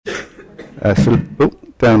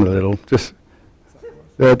Down a little, just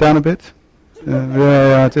down a bit.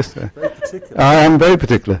 Just. I am very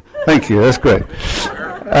particular. Thank you. That's great.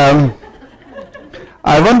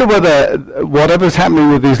 I wonder whether whatever's happening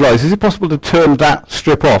with these lights, is it possible to turn that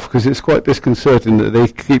strip off, because it's quite disconcerting that they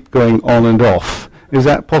keep going on and off. Is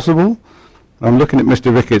that possible? I'm looking at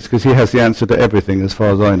Mr. Ricketts because he has the answer to everything as far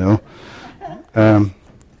as I know.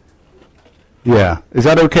 Yeah, is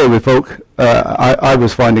that okay with folk? I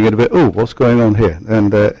was finding it a bit, what's going on here?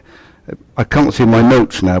 And I can't see my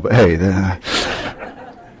notes now, but hey, that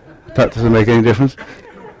doesn't make any difference.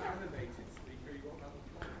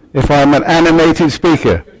 If I'm an animated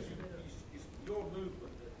speaker.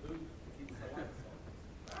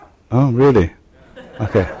 Oh, really?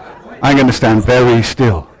 Okay. I'm going to stand very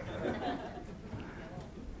still.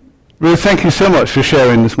 Ruth, thank you so much for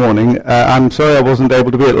sharing this morning. I'm sorry I wasn't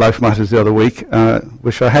able to be at Life Matters the other week.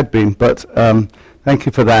 Wish I had been, but thank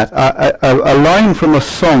you for that. A line from a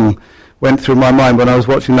song went through my mind when I was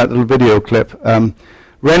watching that little video clip.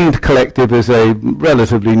 Rend Collective is a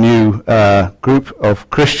relatively new group of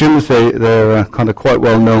Christians. They're kind of quite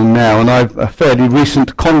well known now, and I'm a fairly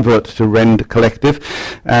recent convert to Rend Collective.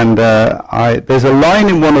 And there's a line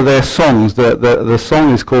in one of their songs. The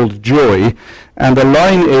song is called Joy, and the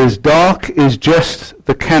line is, "Dark is just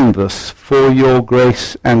the canvas for your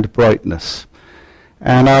grace and brightness."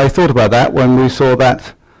 And I thought about that when we saw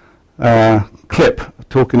that clip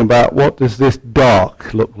talking about what does this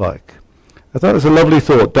dark look like. I thought it was a lovely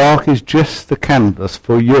thought. Dark is just the canvas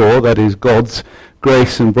for your, that is God's,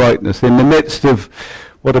 grace and brightness. In the midst of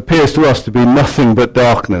what appears to us to be nothing but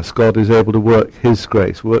darkness, God is able to work his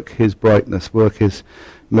grace, work his brightness, work his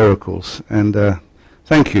miracles. And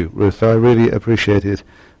thank you, Ruth. I really appreciated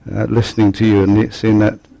listening to you and seeing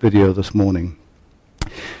that video this morning.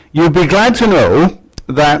 You'll be glad to know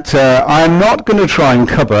that I'm not going to try and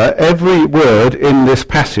cover every word in this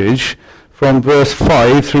passage from verse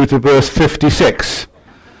 5 through to verse 56.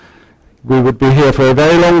 We would be here for a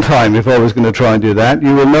very long time if I was going to try and do that.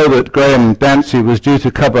 You will know that Graham Dancy was due to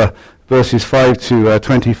cover verses 5 to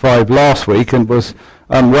 25 last week and was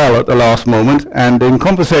unwell at the last moment. And in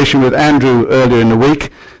conversation with Andrew earlier in the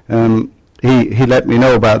week, he let me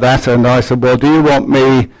know about that. And I said, well, do you want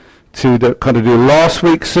me to kind of do last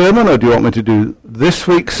week's sermon, or do you want me to do this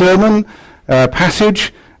week's sermon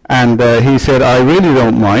passage? And he said, I really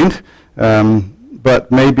don't mind.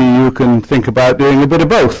 But maybe you can think about doing a bit of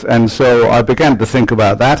both. And so I began to think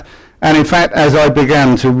about that. And in fact, as I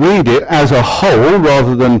began to read it as a whole,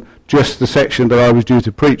 rather than just the section that I was due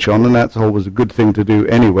to preach on, and that's always a good thing to do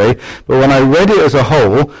anyway, but when I read it as a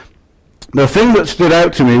whole, the thing that stood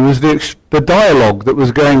out to me was the dialogue that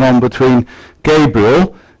was going on between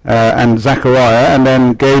Gabriel and Zechariah, and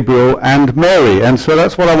then Gabriel and Mary. And so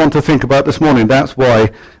that's what I want to think about this morning. That's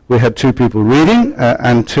why we had two people reading,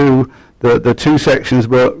 and the two sections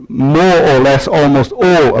were more or less almost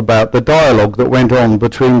all about the dialogue that went on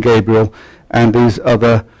between Gabriel and these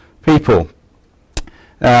other people.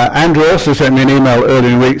 Andrew also sent me an email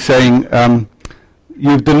earlier in the week saying,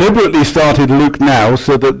 you've deliberately started Luke now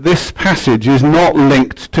so that this passage is not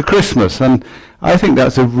linked to Christmas. And I think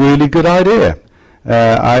that's a really good idea.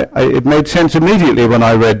 It made sense immediately when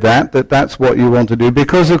I read that's what you want to do,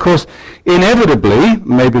 because of course inevitably,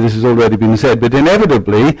 maybe this has already been said, but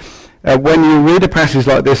inevitably when you read a passage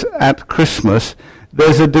like this at Christmas,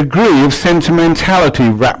 there's a degree of sentimentality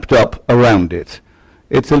wrapped up around it.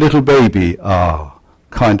 It's a little baby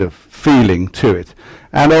kind of feeling to it.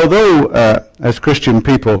 And although as Christian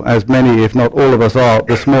people, as many if not all of us are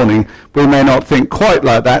this morning, we may not think quite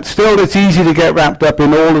like that, still it's easy to get wrapped up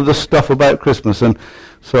in all of the stuff about Christmas. And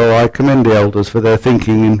so I commend the elders for their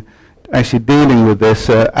thinking in actually dealing with this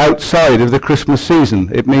outside of the Christmas season.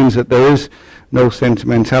 It means that there is no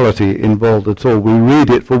sentimentality involved at all. We read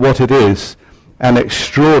it for what it is, an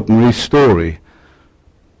extraordinary story.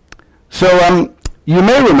 So you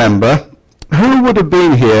may remember, who would have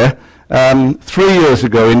been here 3 years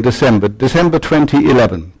ago in December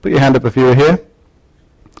 2011? Put your hand up if you were here.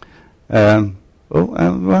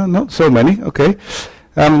 Well, not so many, okay.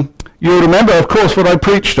 You'll remember, of course, what I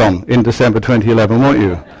preached on in December 2011, won't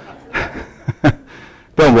you?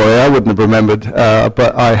 Don't worry, I wouldn't have remembered,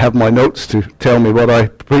 but I have my notes to tell me what I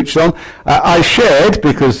preached on. I shared,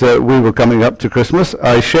 because we were coming up to Christmas,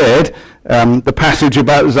 I shared the passage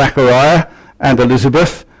about Zechariah and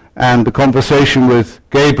Elizabeth and the conversation with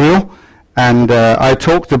Gabriel, and I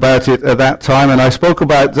talked about it at that time, and I spoke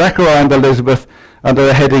about Zechariah and Elizabeth under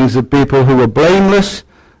the headings of people who were blameless,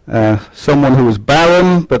 someone who was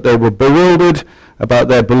barren, but they were bewildered about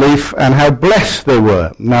their belief, and how blessed they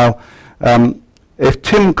were. Now, if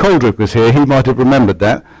Tim Coldrick was here, he might have remembered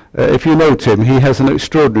that. If you know Tim, he has an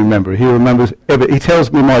extraordinary memory. He remembers he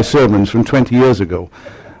tells me my sermons from 20 years ago.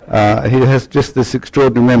 He has just this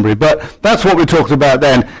extraordinary memory. But that's what we talked about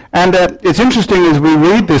then. And it's interesting as we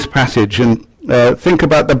read this passage and think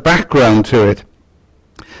about the background to it.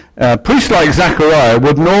 Priests like Zechariah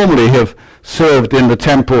would normally have served in the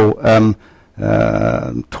temple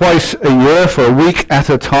twice a year for a week at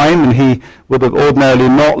a time, and he would have ordinarily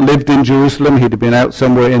not lived in Jerusalem. He'd have been out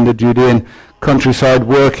somewhere in the Judean countryside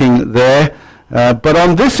working there. But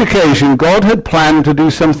on this occasion, God had planned to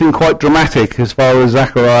do something quite dramatic as far as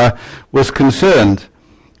Zechariah was concerned.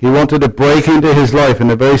 He wanted to break into his life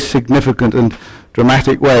in a very significant and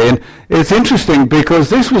dramatic way. And it's interesting because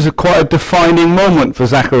this was quite a defining moment for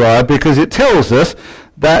Zechariah, because it tells us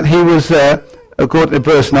that he was, according to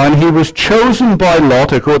verse 9, he was chosen by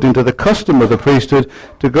lot, according to the custom of the priesthood,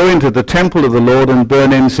 to go into the temple of the Lord and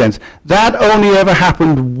burn incense. That only ever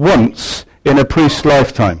happened once in a priest's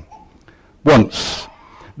lifetime. Once.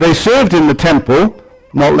 They served in the temple,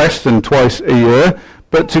 not less than twice a year,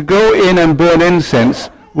 but to go in and burn incense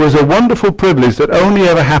was a wonderful privilege that only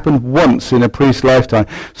ever happened once in a priest's lifetime.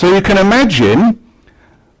 So you can imagine,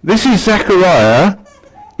 this is Zechariah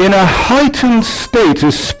in a heightened state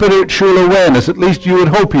of spiritual awareness. At least you would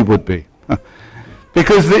hope he would be.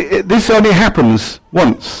 Because this only happens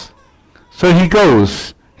once. So he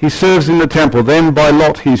goes. He serves in the temple. Then by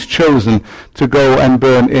lot he's chosen to go and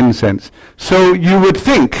burn incense. So you would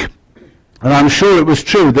think, and I'm sure it was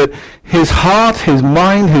true, that his heart, his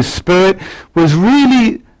mind, his spirit was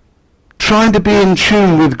really trying to be in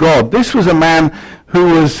tune with God. This was a man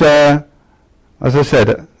who was, as I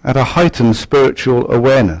said, at a heightened spiritual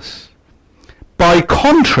awareness. By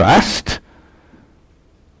contrast,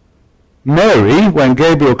 Mary, when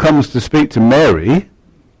Gabriel comes to speak to Mary,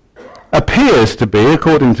 appears to be,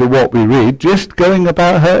 according to what we read, just going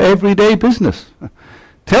about her everyday business.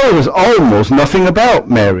 Tells us almost nothing about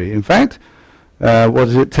Mary. In fact, what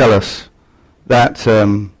does it tell us? That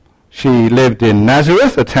she lived in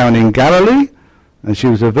Nazareth, a town in Galilee, and she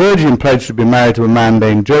was a virgin pledged to be married to a man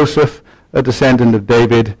named Joseph, a descendant of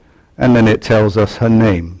David, and then it tells us her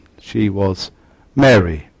name. She was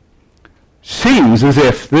Mary. Seems as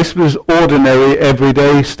if this was ordinary,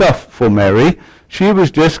 everyday stuff for Mary. She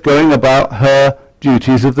was just going about her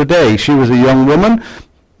duties of the day. She was a young woman.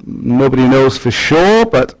 Nobody knows for sure,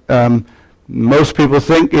 but most people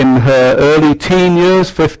think in her early teen years,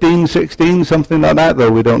 15, 16, something like that,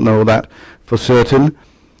 though we don't know that for certain.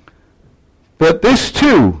 But this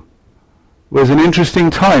too was an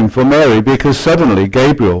interesting time for Mary, because suddenly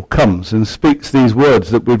Gabriel comes and speaks these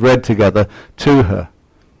words that we've read together to her.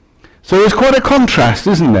 So there's quite a contrast,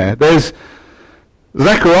 isn't there? There's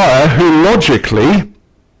Zechariah, who logically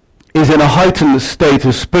is in a heightened state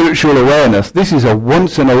of spiritual awareness. This is a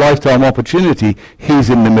once-in-a-lifetime opportunity he's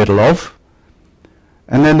in the middle of.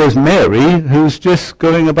 And then there's Mary, who's just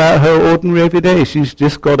going about her ordinary every day. She's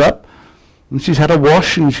just got up, and she's had a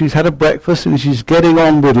wash, and she's had a breakfast, and she's getting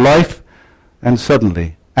on with life. And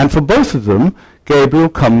suddenly, and for both of them, Gabriel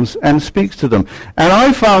comes and speaks to them. And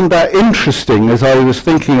I found that interesting as I was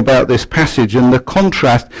thinking about this passage and the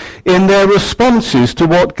contrast in their responses to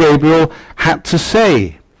what Gabriel had to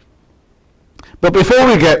say. But before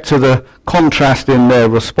we get to the contrast in their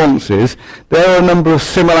responses, there are a number of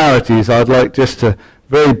similarities I'd like just to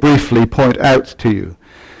very briefly point out to you.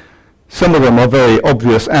 Some of them are very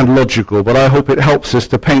obvious and logical, but I hope it helps us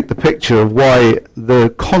to paint the picture of why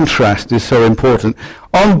the contrast is so important.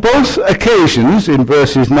 On both occasions, in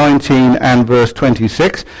verses 19 and verse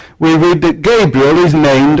 26, we read that Gabriel is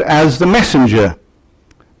named as the messenger.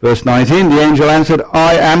 Verse 19, the angel answered,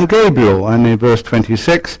 I am Gabriel. And in verse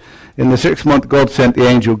 26, in the 6th month God sent the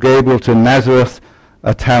angel Gabriel to Nazareth,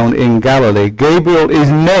 a town in Galilee. Gabriel is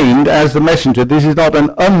named as the messenger. This is not an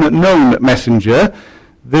unknown messenger.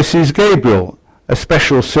 This is Gabriel, a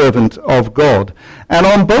special servant of God. And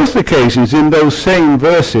on both occasions in those same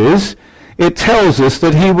verses, it tells us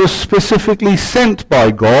that he was specifically sent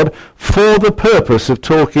by God for the purpose of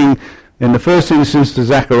talking, in the first instance to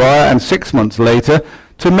Zechariah, and 6 months later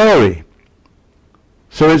to Mary.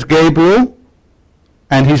 So it's Gabriel,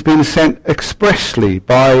 and he's been sent expressly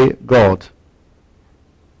by God.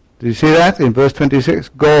 Did you see that in verse 26?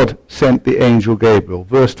 God sent the angel Gabriel.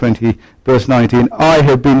 Verse 19, I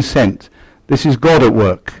have been sent. This is God at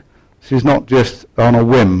work. This is not just on a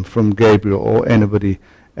whim from Gabriel or anybody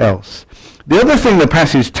else. The other thing the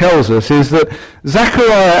passage tells us is that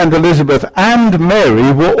Zechariah and Elizabeth and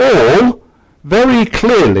Mary were all very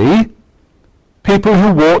clearly people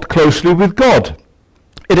who walked closely with God.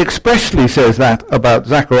 It expressly says that about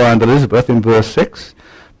Zechariah and Elizabeth in verse 6.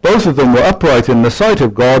 Both of them were upright in the sight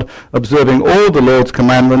of God, observing all the Lord's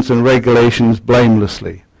commandments and regulations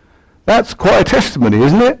blamelessly. That's quite a testimony,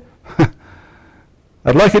 isn't it?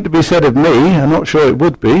 I'd like it to be said of me. I'm not sure it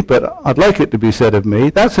would be, but I'd like it to be said of me.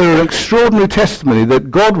 That's an extraordinary testimony that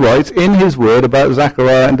God writes in his word about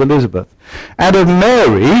Zachariah and Elizabeth. And of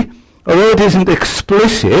Mary, although it isn't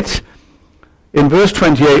explicit, in verse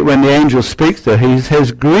 28 when the angel speaks to her, he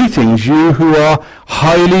says, "Greetings, you who are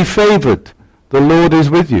highly favored. The Lord is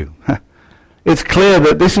with you." It's clear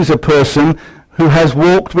that this is a person who has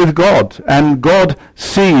walked with God, and God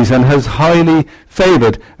sees and has highly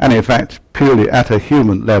favored, and in fact, purely at a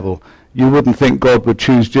human level, you wouldn't think God would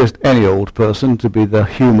choose just any old person to be the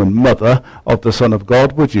human mother of the Son of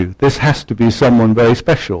God, would you? This has to be someone very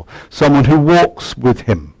special, someone who walks with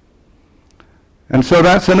him. And so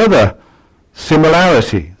that's another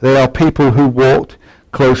similarity. They are people who walked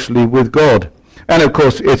closely with God. And of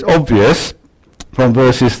course, it's obvious from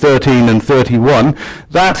verses 13 and 31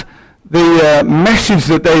 that the message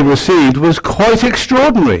that they received was quite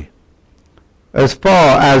extraordinary. As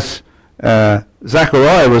far as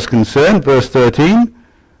Zachariah was concerned, verse 13,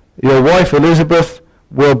 "Your wife Elizabeth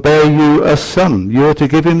will bear you a son. You are to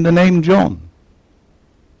give him the name John."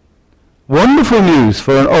 Wonderful news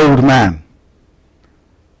for an old man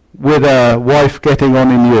with a wife getting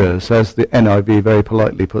on in years, as the NIV very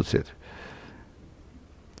politely puts it.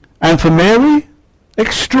 And for Mary,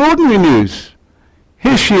 extraordinary news.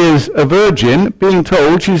 Here she is, a virgin, being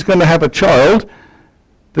told she's going to have a child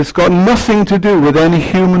that's got nothing to do with any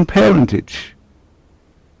human parentage.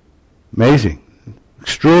 Amazing.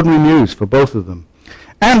 Extraordinary news for both of them.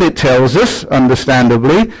 And it tells us,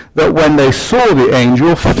 understandably, that when they saw the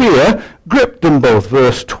angel, fear gripped them both.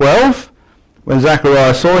 Verse 12, when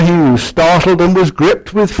Zachariah saw him, he was startled and was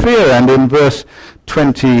gripped with fear. And in verse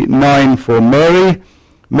 29 for Mary,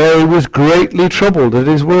 Mary was greatly troubled at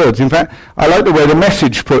his words. In fact, I like the way the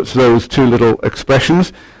Message puts those two little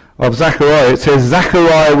expressions. Of Zachariah, it says,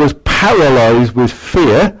 Zachariah was paralyzed with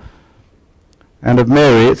fear. And of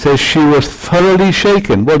Mary, it says, she was thoroughly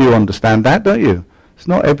shaken. Well, you understand that, don't you? It's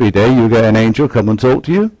not every day you get an angel come and talk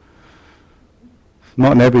to you. It's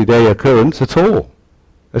not an everyday occurrence at all.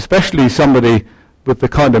 Especially somebody with the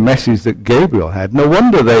kind of message that Gabriel had. No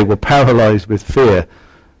wonder they were paralyzed with fear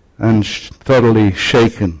and thoroughly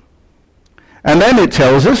shaken. And then it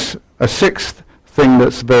tells us, a sixth thing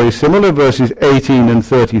that's very similar, verses 18 and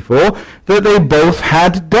 34, that they both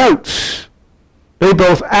had doubts. They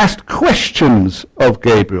both asked questions of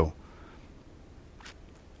Gabriel.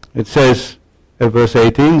 It says, in verse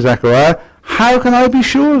 18, Zechariah, "How can I be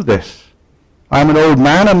sure of this? I am an old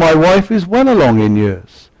man and my wife is well along in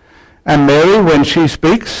years." And Mary, when she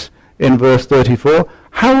speaks in verse 34,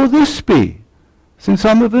 "How will this be, since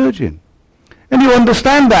I'm a virgin?" And you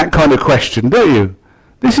understand that kind of question, don't you?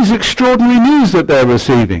 This is extraordinary news that they're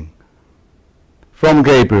receiving from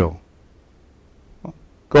Gabriel,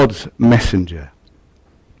 God's messenger.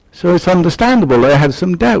 So it's understandable they had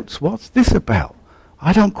some doubts. What's this about?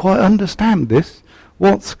 I don't quite understand this.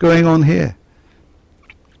 What's going on here?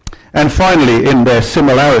 And finally, in their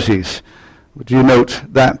similarities, would you note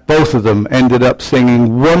that both of them ended up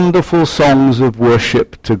singing wonderful songs of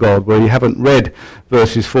worship to God, where you haven't read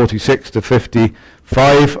verses 46 to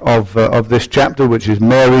 55 of this chapter, which is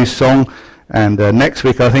Mary's song. And next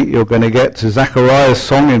week I think you're going to get to Zechariah's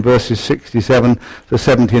song in verses 67 to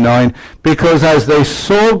 79, because as they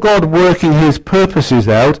saw God working his purposes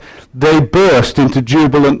out, they burst into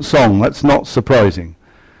jubilant song. That's not surprising.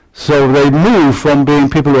 So they move from being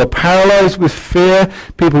people who are paralyzed with fear,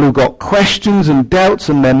 people who've got questions and doubts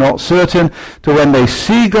and they're not certain, to when they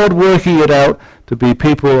see God working it out, to be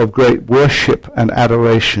people of great worship and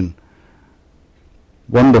adoration.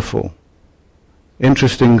 Wonderful.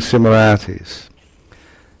 Interesting similarities.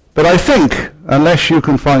 But I think, unless you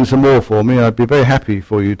can find some more for me, I'd be very happy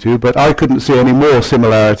for you to, but I couldn't see any more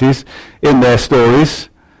similarities in their stories.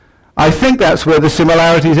 I think that's where the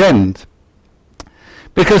similarities end.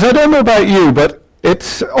 Because I don't know about you, but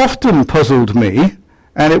it's often puzzled me,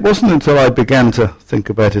 and it wasn't until I began to think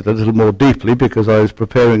about it a little more deeply, because I was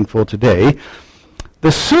preparing for today.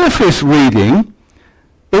 The surface reading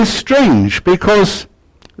is strange, because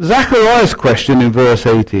Zachariah's question in verse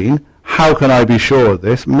 18, how can I be sure of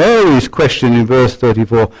this? Mary's question in verse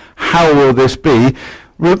 34, how will this be?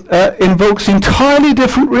 Invokes entirely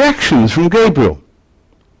different reactions from Gabriel.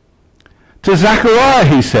 To Zachariah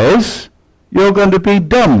he says, you're going to be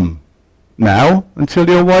dumb now until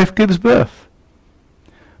your wife gives birth.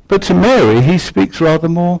 But to Mary he speaks rather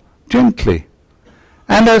more gently.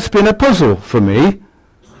 And that's been a puzzle for me,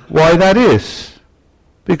 why that is.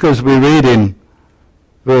 Because we read in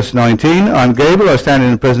Verse 19, I'm Gabriel, I stand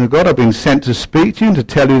in the presence of God. I've been sent to speak to you and to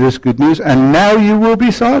tell you this good news, and now you will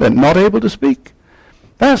be silent, not able to speak.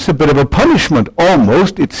 That's a bit of a punishment,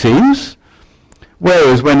 almost, it seems.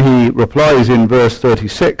 Whereas when he replies in verse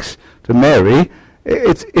 36 to Mary,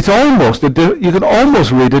 it's almost, you can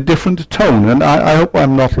almost read a different tone, and I hope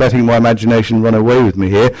I'm not letting my imagination run away with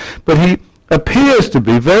me here, but he appears to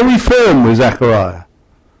be very firm with Zechariah.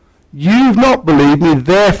 You've not believed me,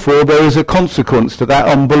 therefore there is a consequence to that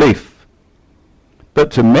unbelief.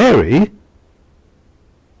 But to Mary,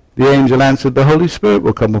 the angel answered, the Holy Spirit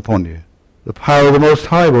will come upon you. The power of the Most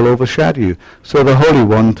High will overshadow you. So the Holy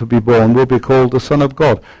One to be born will be called the Son of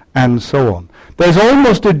God, and so on. There's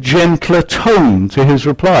almost a gentler tone to his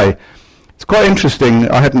reply. It's quite interesting.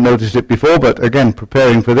 I hadn't noticed it before, but again,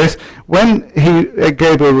 preparing for this, when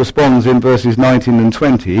Gabriel responds in verses 19 and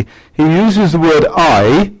 20, he uses the word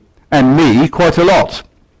I and me quite a lot.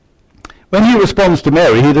 When he responds to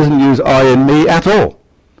Mary, he doesn't use I and me at all.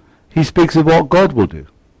 He speaks of what God will do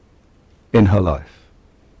in her life.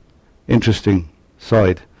 Interesting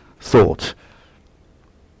side thought.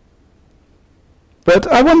 But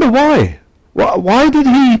I wonder why. Why did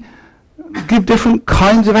he give different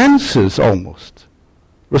kinds of answers almost?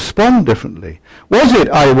 Respond differently? Was it,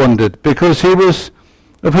 I wondered, because he was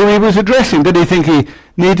of who he was addressing? Did he think he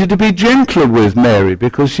needed to be gentler with Mary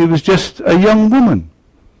because she was just a young woman?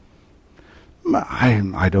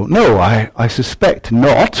 I don't know. I suspect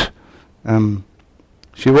not.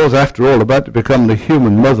 She was, after all, about to become the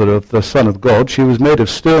human mother of the Son of God. She was made of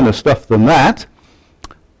sterner stuff than that.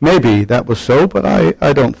 Maybe that was so, but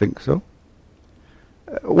I don't think so.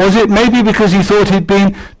 Was it maybe because he thought he'd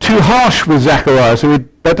been too harsh with Zechariah, so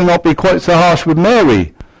he'd better not be quite so harsh with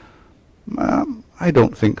Mary? I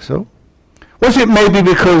don't think so. Was it maybe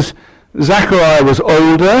because Zechariah was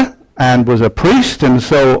older and was a priest, and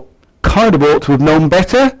so kind of ought to have known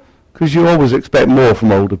better? Because you always expect more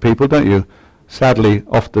from older people, don't you? Sadly,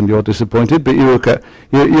 often you're disappointed, but you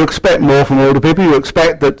expect more from older people. You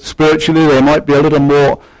expect that spiritually they might be a little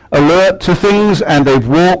more alert to things, and they've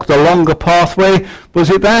walked a longer pathway.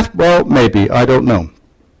 Was it that? Well, maybe. I don't know.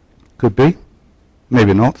 Could be.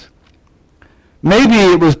 Maybe not. Maybe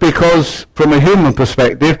it was because, from a human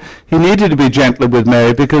perspective, he needed to be gentler with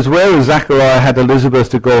Mary, because whereas Zechariah had Elizabeth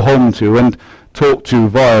to go home to and talk to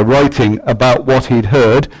via writing about what he'd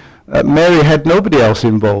heard, Mary had nobody else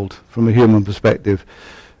involved from a human perspective,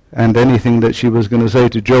 and anything that she was going to say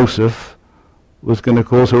to Joseph was going to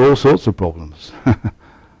cause her all sorts of problems.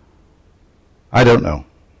 I don't know.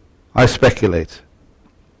 I speculate.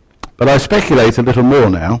 But I speculate a little more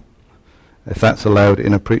now, if that's allowed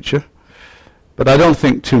in a preacher. But I don't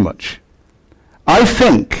think too much. I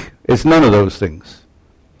think it's none of those things.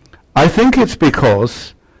 I think it's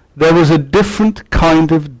because there was a different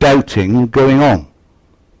kind of doubting going on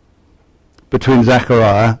between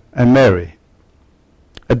Zechariah and Mary.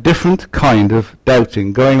 A different kind of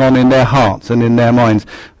doubting going on in their hearts and in their minds.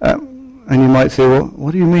 And you might say, well,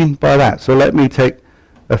 what do you mean by that? So let me take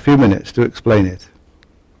a few minutes to explain it.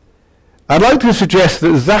 I'd like to suggest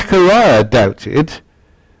that Zechariah doubted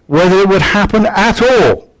whether it would happen at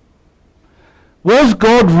all. Was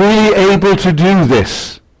God really able to do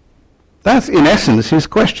this? That's in essence his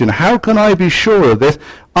question. How can I be sure of this?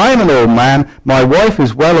 I'm an old man. My wife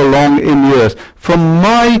is well along in years. From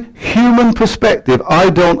my human perspective, I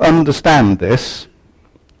don't understand this.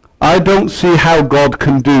 I don't see how God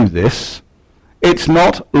can do this. It's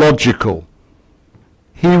not logical.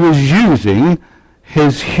 He was using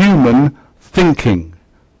his human thinking.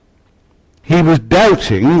 He was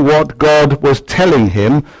doubting what God was telling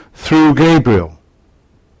him through Gabriel.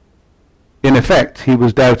 In effect, he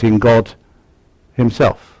was doubting God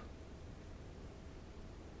himself.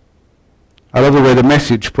 I love the way the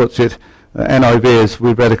Message puts it. NIV, as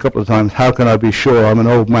we've read a couple of times, how can I be sure? I'm an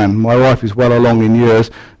old man. My wife is well along in years.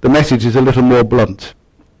 The Message is a little more blunt.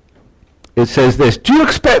 It says this: do you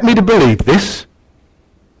expect me to believe this?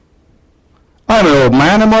 I'm an old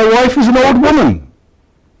man and my wife is an old woman.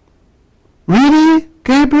 Really,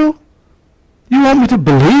 Gabriel? You want me to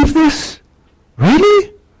believe this?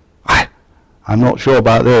 Really? I'm not sure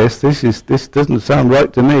about this. This doesn't sound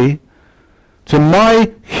right to me. To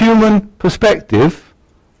my human perspective,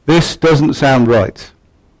 this doesn't sound right.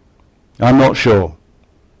 I'm not sure.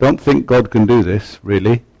 Don't think God can do this,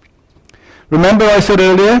 really. Remember I said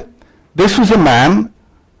earlier, this was a man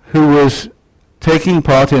who was taking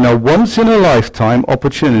part in a once-in-a-lifetime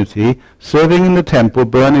opportunity, serving in the temple,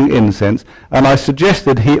 burning incense, and I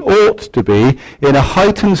suggested he ought to be in a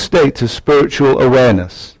heightened state of spiritual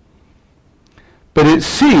awareness. But it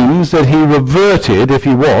seems that he reverted, if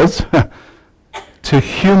he was, to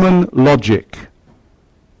human logic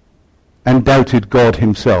and doubted God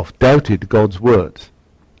himself, doubted God's words.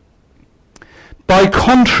 By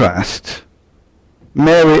contrast,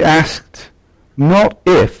 Mary asked not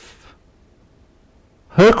if.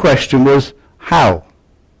 Her question was how.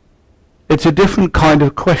 It's a different kind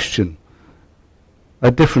of question.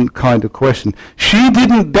 A different kind of question. She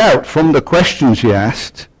didn't doubt from the question she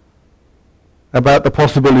asked about the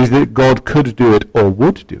possibility that God could do it or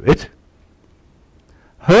would do it.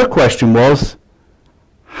 Her question was,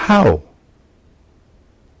 how?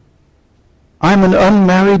 I'm an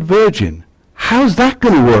unmarried virgin. How's that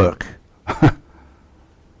going to work?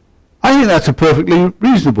 I think that's a perfectly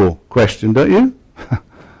reasonable question, don't you?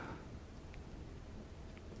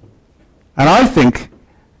 And I think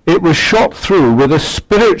it was shot through with a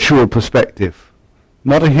spiritual perspective,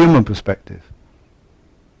 not a human perspective.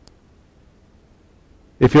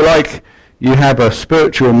 If you like, you have a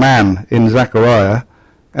spiritual man in Zechariah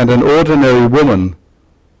and an ordinary woman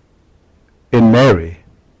in Mary.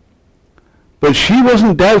 But she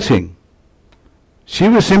wasn't doubting. She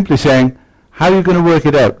was simply saying, how are you going to work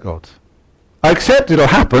it out, God? I accept it'll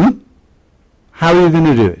happen. How are you going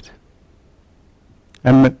to do it?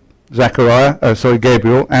 And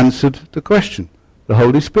Gabriel answered the question. The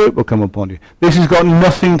Holy Spirit will come upon you. This has got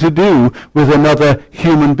nothing to do with another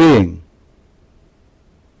human being.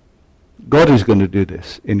 God is going to do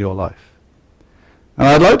this in your life. And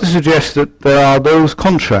I'd like to suggest that there are those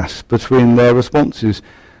contrasts between their responses.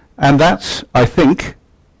 And that's, I think,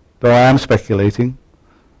 though I am speculating,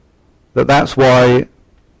 that's why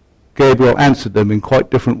Gabriel answered them in quite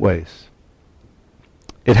different ways.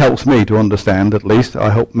 It helps me to understand, at least.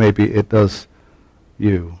 I hope maybe it does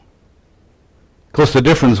you. Of course, the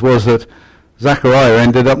difference was that Zechariah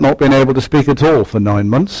ended up not being able to speak at all for 9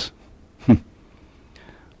 months.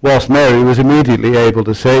 Whilst Mary was immediately able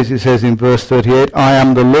to say, as it says in verse 38, I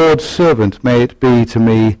am the Lord's servant, may it be to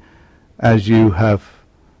me as you have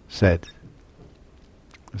said.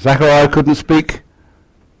 Zechariah couldn't speak.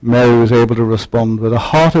 Mary was able to respond with a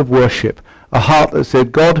heart of worship, a heart that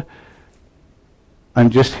said, God, I'm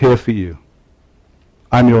just here for you.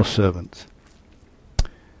 I'm your servant.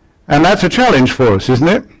 And that's a challenge for us, isn't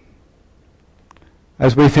it?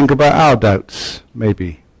 As we think about our doubts,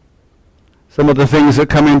 maybe. Some of the things that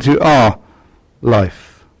come into our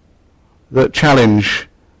life that challenge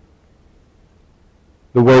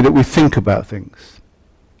the way that we think about things.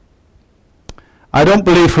 I don't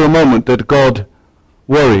believe for a moment that God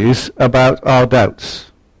worries about our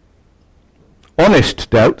doubts. Honest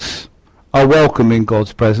doubts are welcome in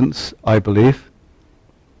God's presence, I believe.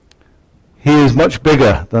 He is much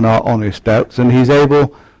bigger than our honest doubts, and he's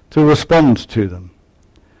able to respond to them.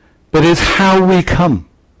 But it's how we come.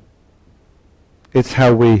 It's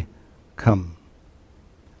how we come.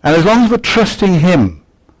 And as long as we're trusting him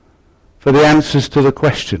for the answers to the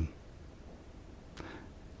question,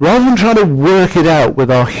 rather than trying to work it out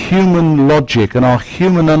with our human logic and our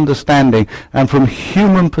human understanding and from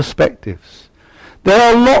human perspectives, there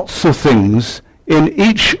are lots of things in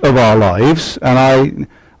each of our lives, and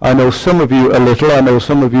I know some of you a little, I know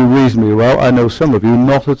some of you reasonably well, I know some of you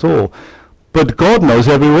not at all. But God knows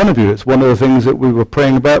every one of you. It's one of the things that we were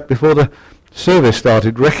praying about before the service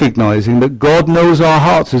started, recognizing that God knows our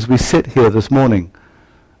hearts as we sit here this morning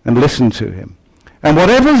and listen to him. And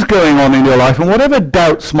whatever's going on in your life and whatever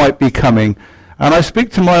doubts might be coming, and I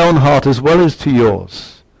speak to my own heart as well as to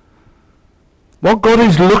yours, what God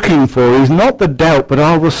is looking for is not the doubt, but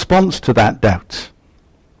our response to that doubt.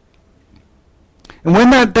 And when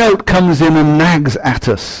that doubt comes in and nags at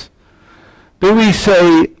us, do we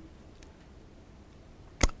say,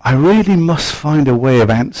 I really must find a way of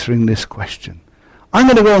answering this question. I'm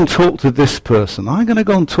going to go and talk to this person. I'm going to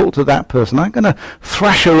go and talk to that person. I'm going to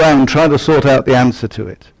thrash around trying to sort out the answer to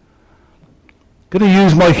it. I'm going to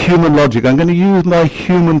use my human logic. I'm going to use my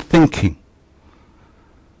human thinking.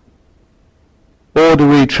 Or do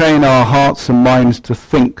we train our hearts and minds to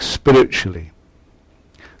think spiritually?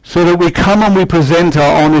 So that we come and we present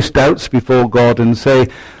our honest doubts before God and say,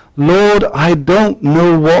 Lord, I don't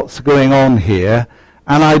know what's going on here,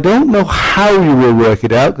 and I don't know how you will work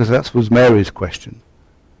it out, because that was Mary's question.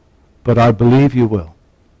 But I believe you will.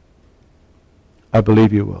 I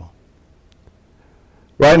believe you will.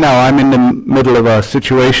 Right now I'm in the middle of a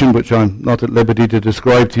situation which I'm not at liberty to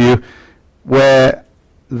describe to you, where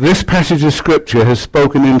this passage of Scripture has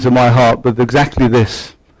spoken into my heart with exactly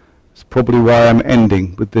this. It's probably why I'm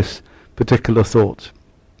ending with this particular thought.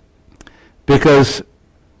 Because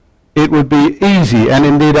it would be easy, and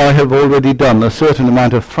indeed I have already done, a certain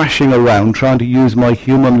amount of thrashing around trying to use my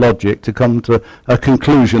human logic to come to a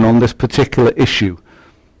conclusion on this particular issue.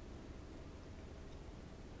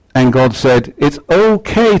 And God said, it's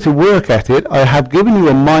okay to work at it. I have given you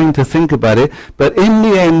a mind to think about it. But in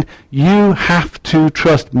the end, you have to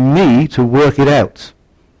trust me to work it out.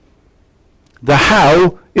 The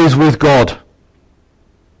how is with God.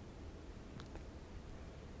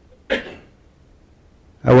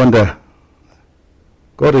 I wonder,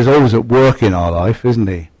 God is always at work in our life, isn't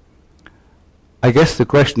he? I guess the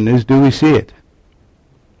question is, do we see it?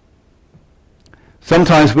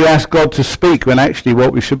 Sometimes we ask God to speak when actually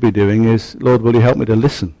what we should be doing is, Lord, will you help me to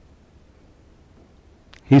listen?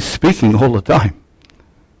 He's speaking all the time.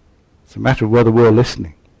 It's a matter of whether we're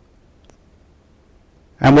listening.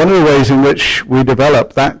 And one of the ways in which we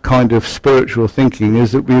develop that kind of spiritual thinking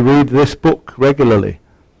is that we read this book regularly.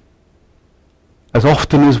 As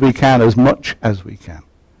often as we can, as much as we can.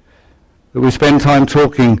 That we spend time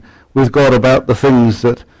talking with God about the things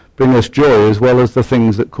that bring us joy as well as the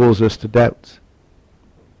things that cause us to doubt.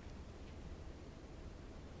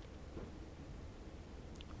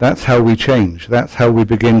 That's how we change. That's how we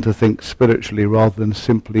begin to think spiritually rather than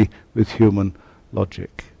simply with human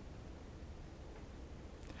logic.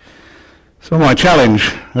 So my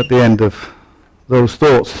challenge at the end of those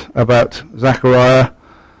thoughts about Zechariah,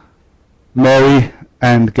 Mary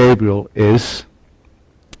and Gabriel is,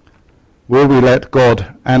 will we let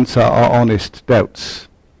God answer our honest doubts?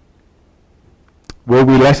 Will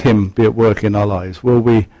we let him be at work in our lives? Will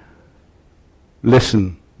we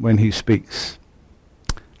listen when he speaks?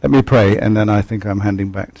 Let me pray, and then I think I'm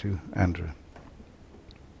handing back to Andrew.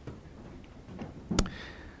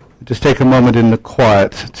 Just take a moment in the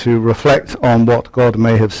quiet to reflect on what God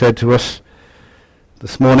may have said to us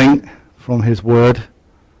this morning from his word,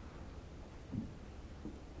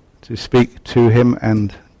 to speak to him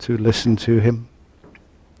and to listen to him.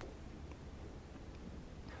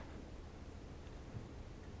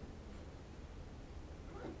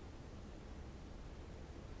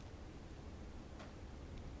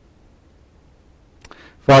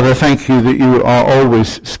 Father, thank you that you are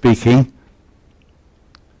always speaking,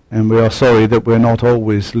 and we are sorry that we're not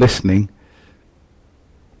always listening.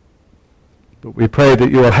 But we pray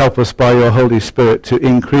that you will help us by your Holy Spirit to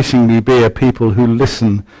increasingly be a people who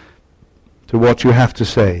listen to what you have to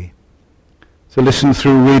say, to listen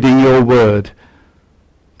through reading your word,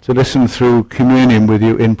 to listen through communion with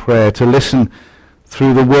you in prayer, to listen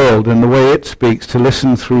through the world and the way it speaks, to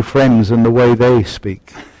listen through friends and the way they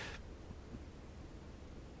speak.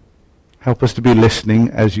 Help us to be listening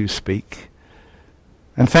as you speak.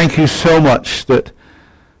 And thank you so much that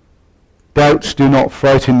doubts do not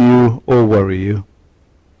frighten you or worry you.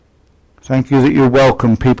 Thank you that you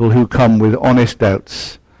welcome people who come with honest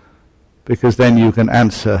doubts, because then you can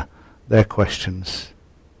answer their questions.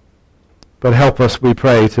 But help us, we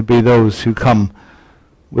pray, to be those who come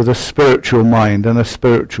with a spiritual mind and a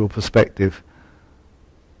spiritual perspective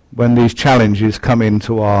when these challenges come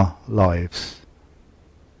into our lives.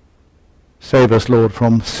 Save us, Lord,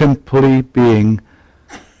 from simply being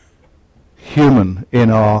human in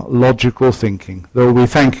our logical thinking, though we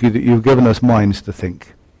thank you that you've given us minds to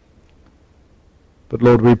think. But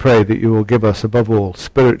Lord, we pray that you will give us, above all,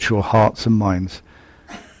 spiritual hearts and minds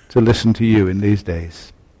to listen to you in these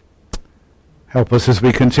days. Help us as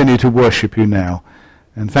we continue to worship you now.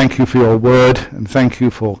 And thank you for your word, and thank you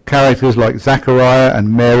for characters like Zechariah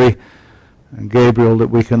and Mary and Gabriel that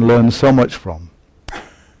we can learn so much from.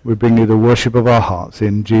 We bring you the worship of our hearts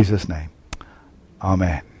in Jesus' name.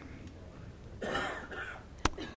 Amen.